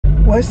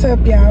What's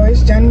up, y'all?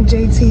 It's Johnny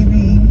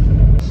JTV.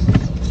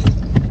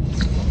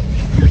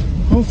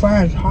 I'm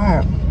fried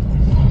hot.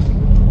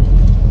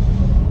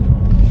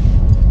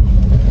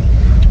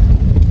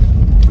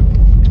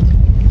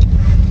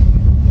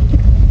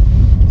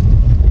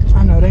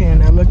 I know they in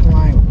there looking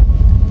like,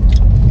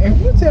 if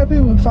you tell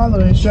people to follow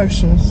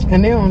instructions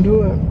and they don't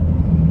do it,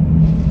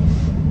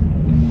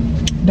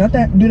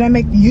 do that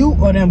make you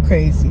or them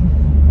crazy?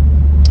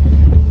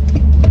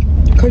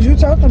 Cause you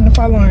told them to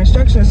follow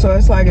instructions, so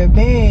it's like if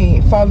they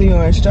ain't follow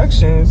your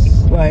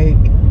instructions, like,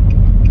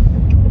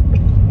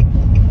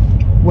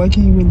 what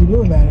can you really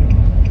do about it?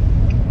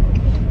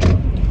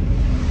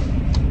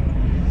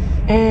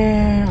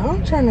 And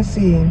I'm trying to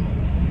see,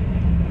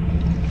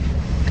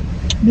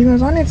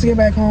 because I need to get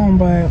back home,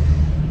 but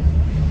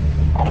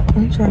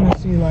I'm trying to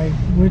see like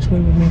which way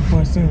would make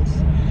more sense,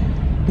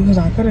 because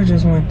I could have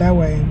just went that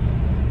way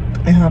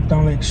and hopped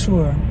on Lake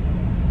Shore.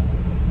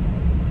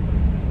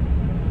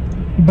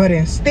 But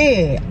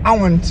instead, I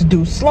wanted to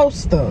do slow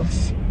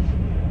stuff.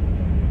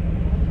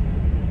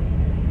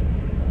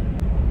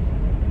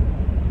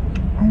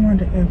 I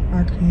wonder if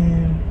I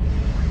can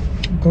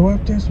go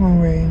up this one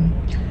way,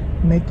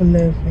 make a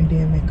left, and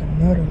then make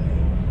another left.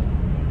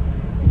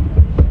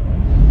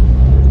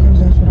 Because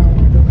that's what I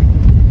want to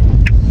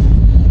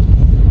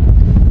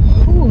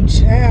do. Ooh,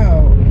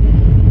 child.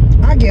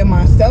 I give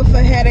myself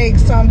a headache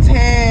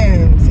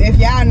sometimes. If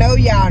y'all know,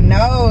 y'all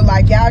know.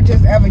 Like, y'all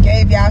just ever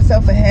gave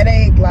y'allself a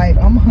headache. Like,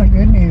 oh my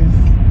goodness.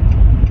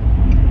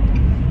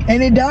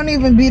 And it don't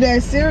even be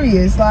that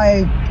serious.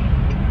 Like,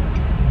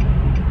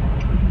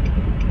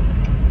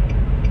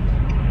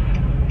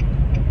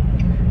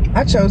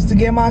 I chose to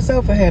give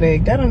myself a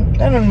headache. That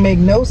don't make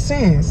no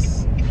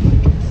sense.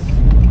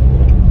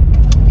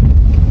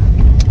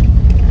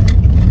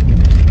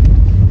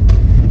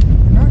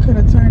 And I could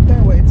have turned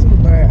that way too,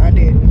 but I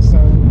didn't. So,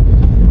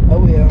 oh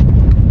well.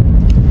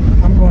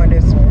 I'm going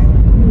this way.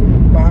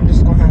 But I'm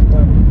just gonna have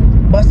to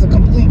bust a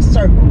complete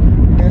circle.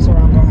 That's what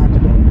I'm gonna have to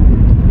do.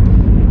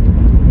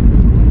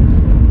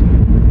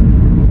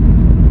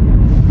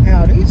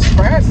 Now these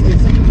fries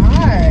is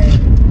hot.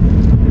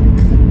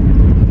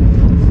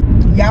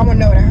 Y'all wanna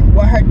know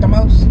what hurt the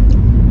most?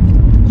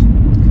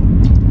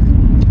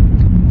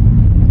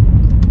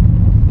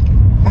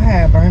 I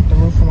had burnt the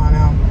roof of my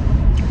mouth.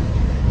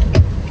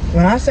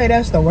 When I say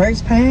that's the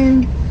worst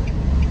pain,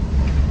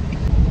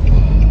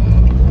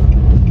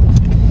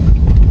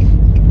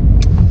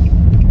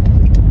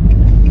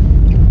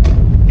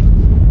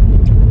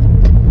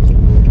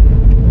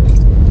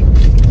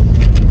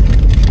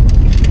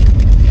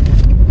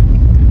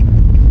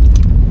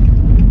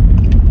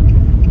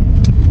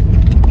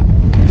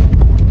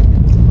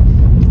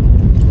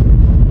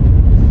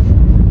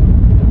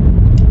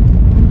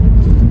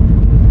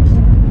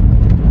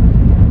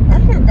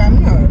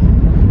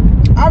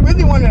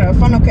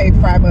 funnel cake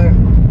fry, but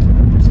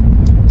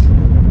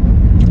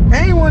I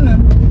ain't wanna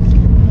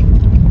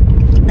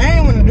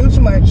do too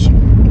much.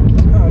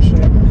 Oh shit,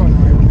 I'm going the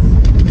right way.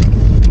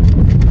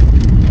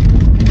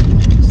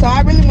 So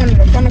I really wanted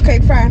a funnel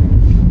cake fry,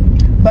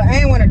 but I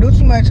ain't wanna do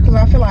too much because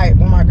I feel like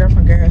when my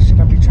girlfriend get here, she's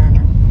gonna be trying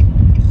to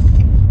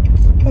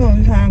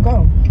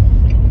go.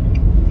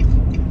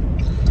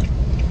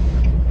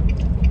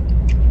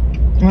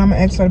 And I'm gonna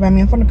ask her to buy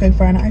me a funnel cake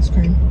fry and ice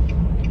cream.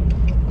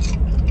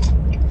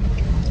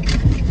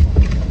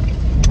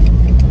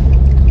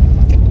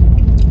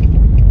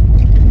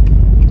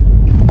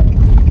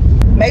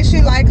 Make sure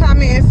you like,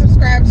 comment, and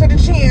subscribe to the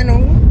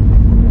channel.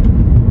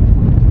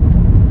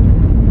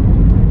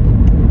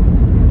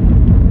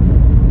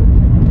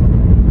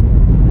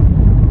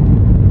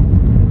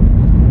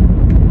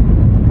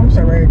 I'm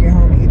so ready to get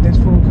home and eat this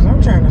food because I'm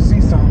trying to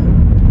see something.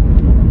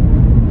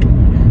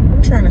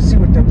 I'm trying to see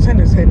what them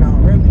tenders hitting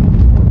on, really.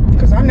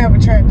 Because I never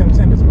tried them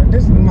tenders, but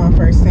this is my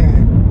first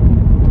time.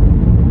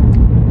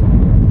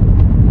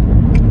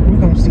 We're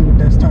going to see what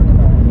that's talking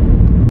about.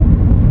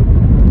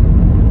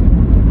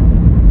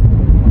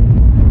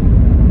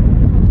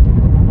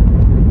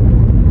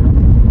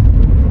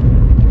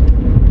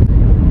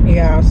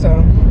 Yeah,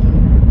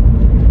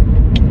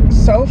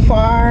 so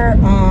far,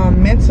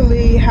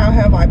 mentally, how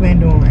have I been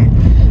doing?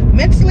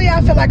 Mentally,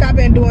 I feel like I've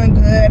been doing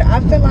good. I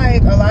feel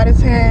like a lot of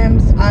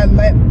times I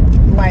let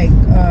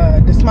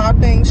the small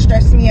things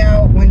stress me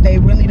out when they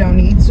really don't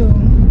need to,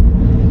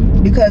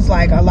 because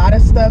like a lot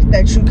of stuff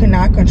that you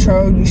cannot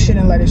control, you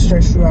shouldn't let it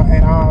stress you out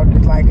at all.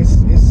 Like it's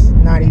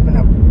not even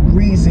a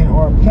reason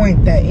or a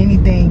point that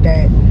anything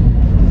that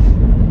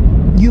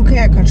you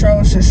can't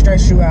control should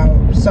stress you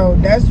out. So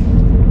that's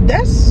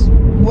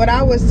what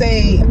I would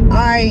say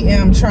I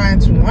am trying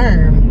to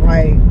learn.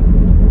 Like,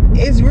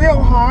 it's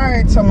real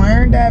hard to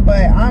learn that,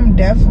 but I'm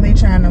definitely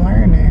trying to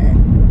learn that.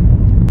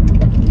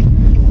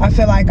 I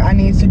feel like I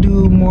need to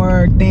do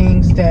more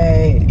things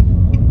that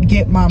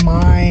get my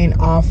mind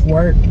off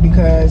work,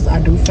 because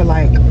I do feel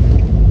like,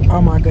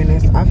 oh my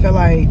goodness, I feel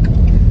like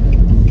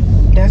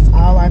that's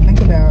all I think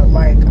about.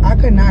 Like, I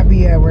could not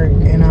be at work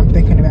and I'm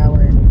thinking about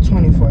work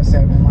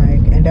 24/7,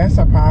 like, and that's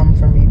a problem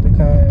for me,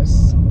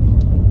 because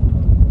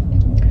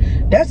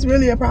that's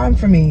really a problem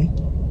for me.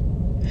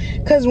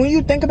 Because when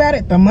you think about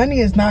it, the money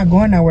is not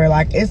going nowhere.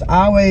 Like, it's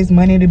always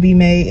money to be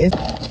made.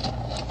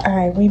 All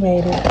right, we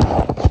made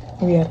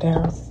it. We at the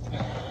house.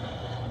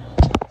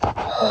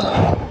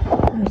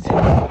 Let me take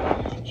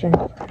a drink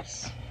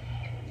first.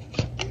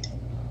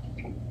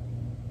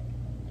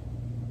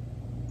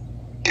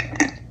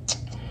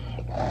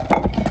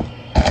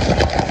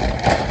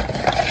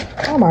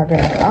 Oh my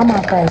goodness, all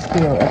my fries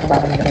still at the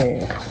bottom of the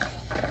bag.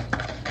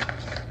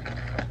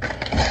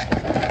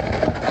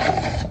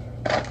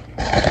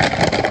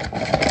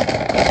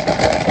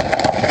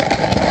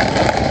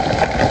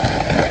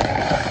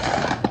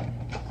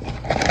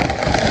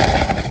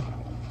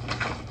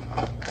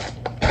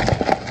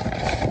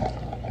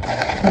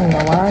 I don't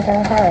know why I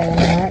got high. I'm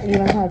not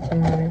eating hot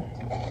tonight.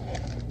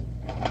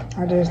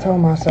 I just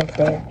told myself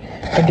that.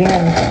 But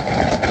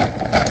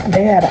then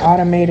they had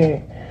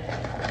automated.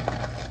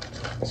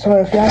 So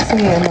if y'all see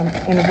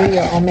it in the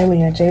video on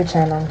Millie and J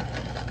channel,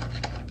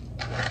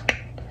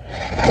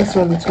 it's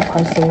really 2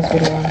 parts to this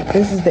video.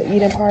 This is the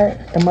eating part,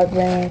 the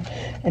mukbang,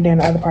 and then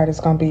the other part is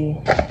gonna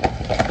be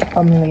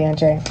on Millie and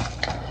J.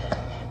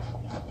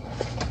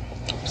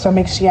 So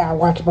make sure y'all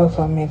watch both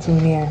of them and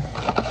tune in.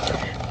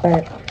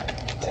 But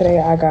today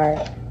I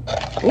got,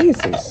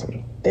 these is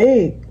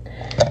thick,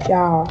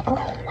 y'all. I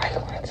don't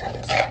like my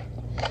tenders.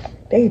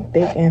 They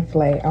thick and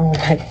flat. I don't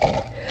like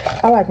that.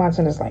 I like my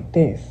tenders like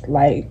this.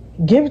 Like,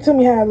 give it to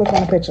me how I look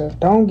on the picture.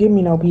 Don't give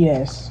me no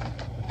BS.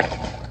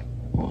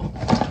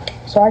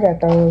 So I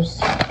got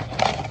those.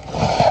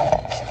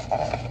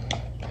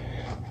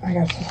 I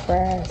got some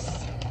fries.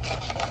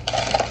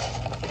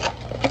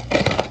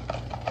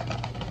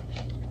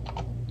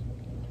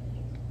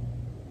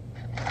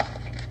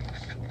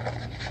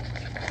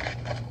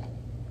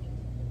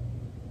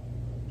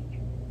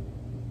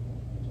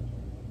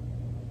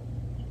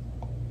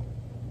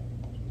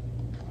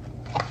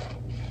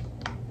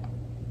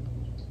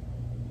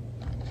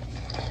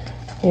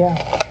 Yeah.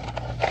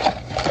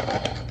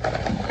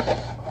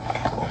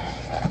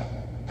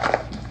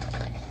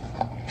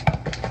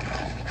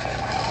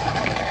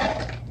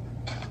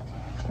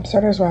 So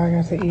that's why I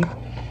got to eat.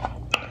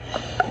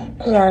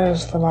 Because I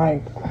just feel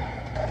like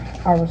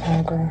I was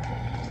hungry.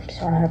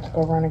 So I had to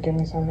go run and get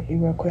me something to eat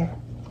real quick.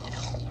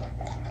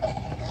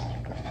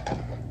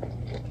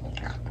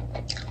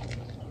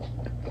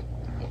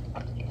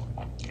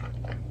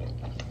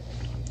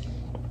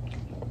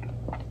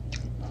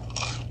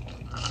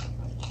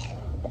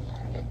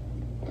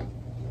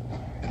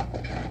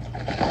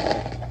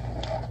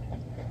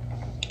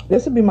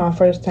 This would be my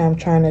first time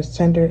trying this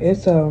tender.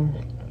 It's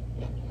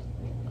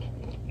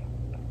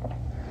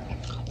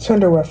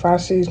tender with fry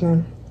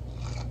seasoning.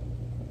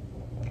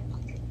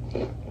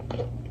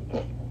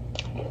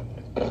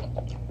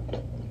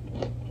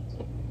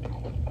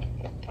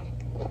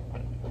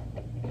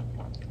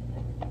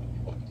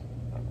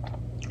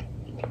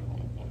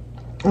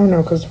 I don't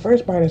know, because the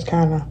first bite is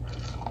kind of,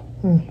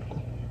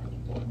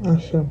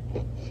 not sure.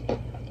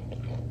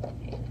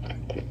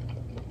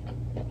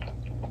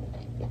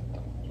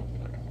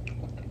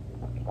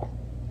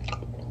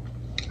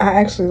 I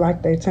actually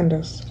like their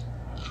tenders.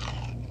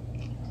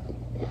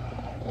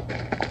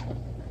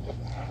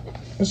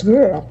 It's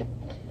good.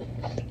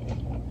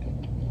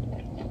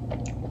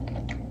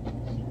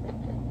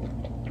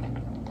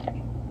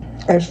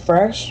 It's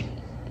fresh.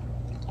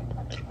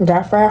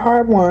 Got fried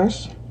hard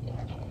once.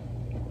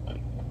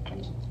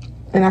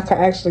 And I can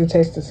actually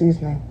taste the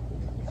seasoning.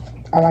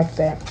 I like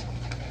that.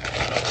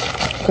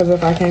 Because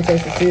if I can't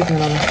taste the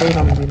seasoning on the food,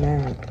 I'm going to be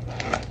mad.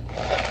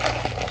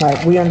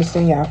 Like, we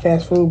understand y'all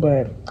fast food,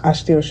 but I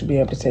still should be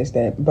able to taste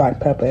that black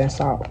pepper and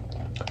salt.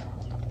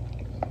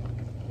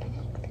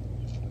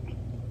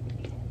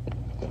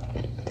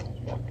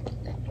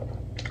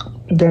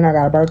 Then I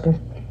got a burger.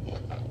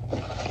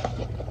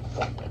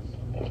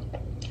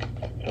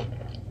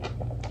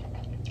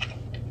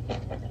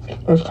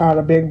 It's called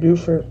a Big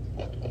Buford.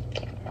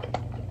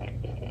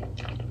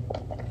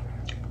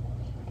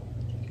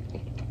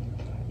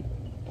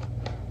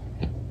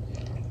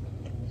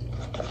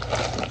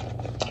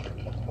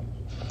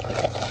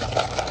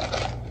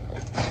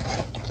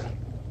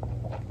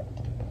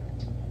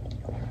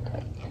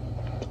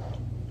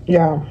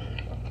 Yeah,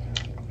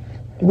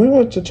 we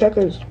went to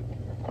Checkers.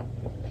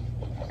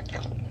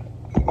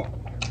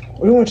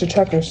 We went to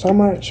Checkers so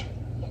much.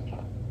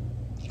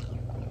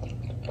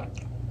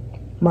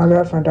 My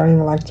girlfriend don't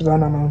even like to go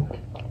no more.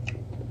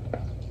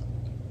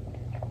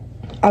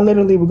 I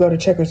literally would go to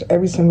Checkers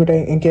every single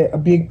day and get a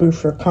Big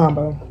Buford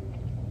combo.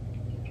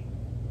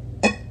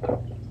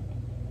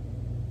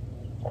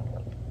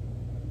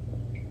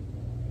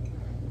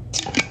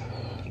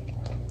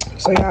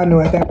 So y'all knew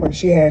at that point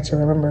she had to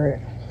remember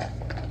it.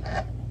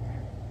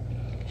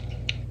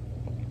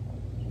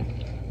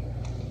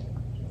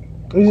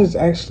 It's just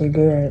actually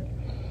good.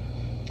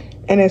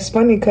 And it's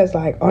funny because,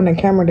 like, on the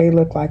camera, they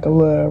look like a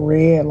little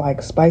red,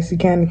 like, spicy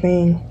kind of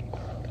thing.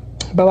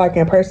 But, like,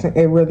 in person,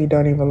 it really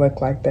don't even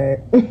look like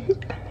that.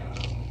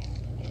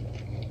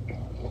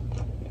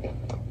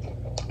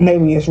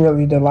 Maybe it's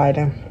really the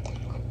lighting.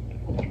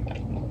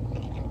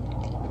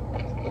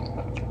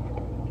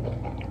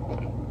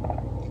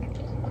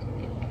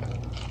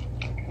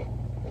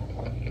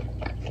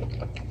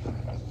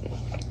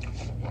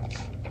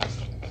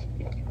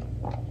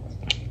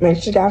 Make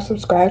sure you guys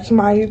subscribe to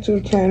my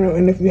YouTube channel.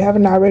 And if you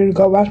haven't already,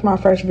 go watch my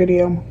first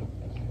video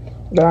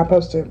that I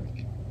posted.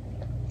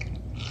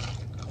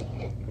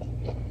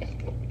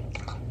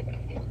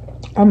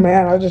 I'm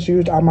mad. I just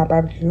used all my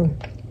barbecue.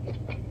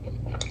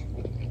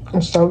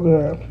 It's so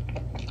good.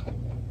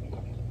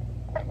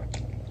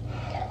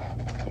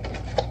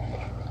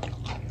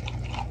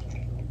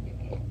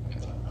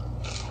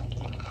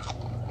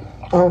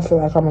 I don't feel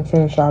like I'm gonna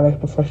finish all this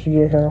before she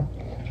get here.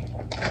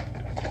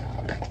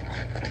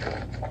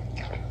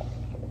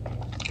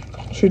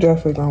 She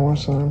definitely gonna want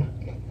some.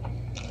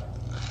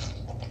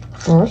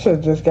 Oh, I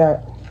should've just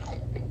got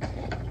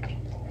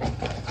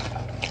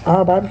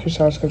all barbecue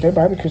sauce because their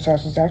barbecue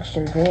sauce is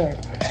actually good.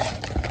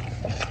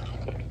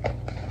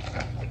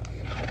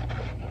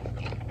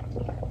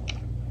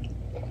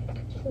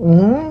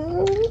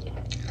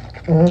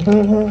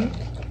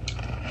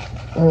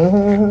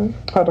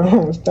 Hold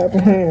on, stop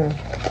your hand.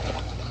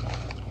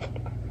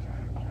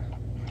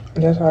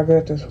 That's how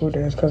good this food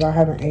is because I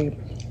haven't ate.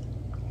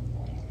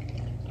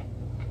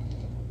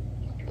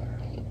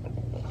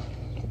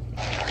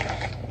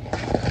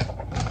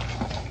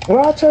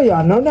 Well, I'll tell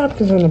y'all, no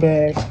napkins in the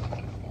bag.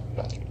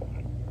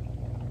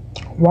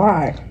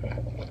 Why?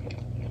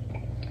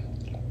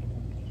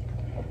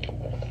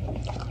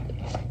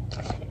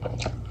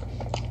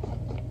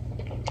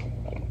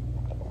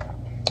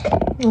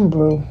 I'm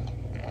blue.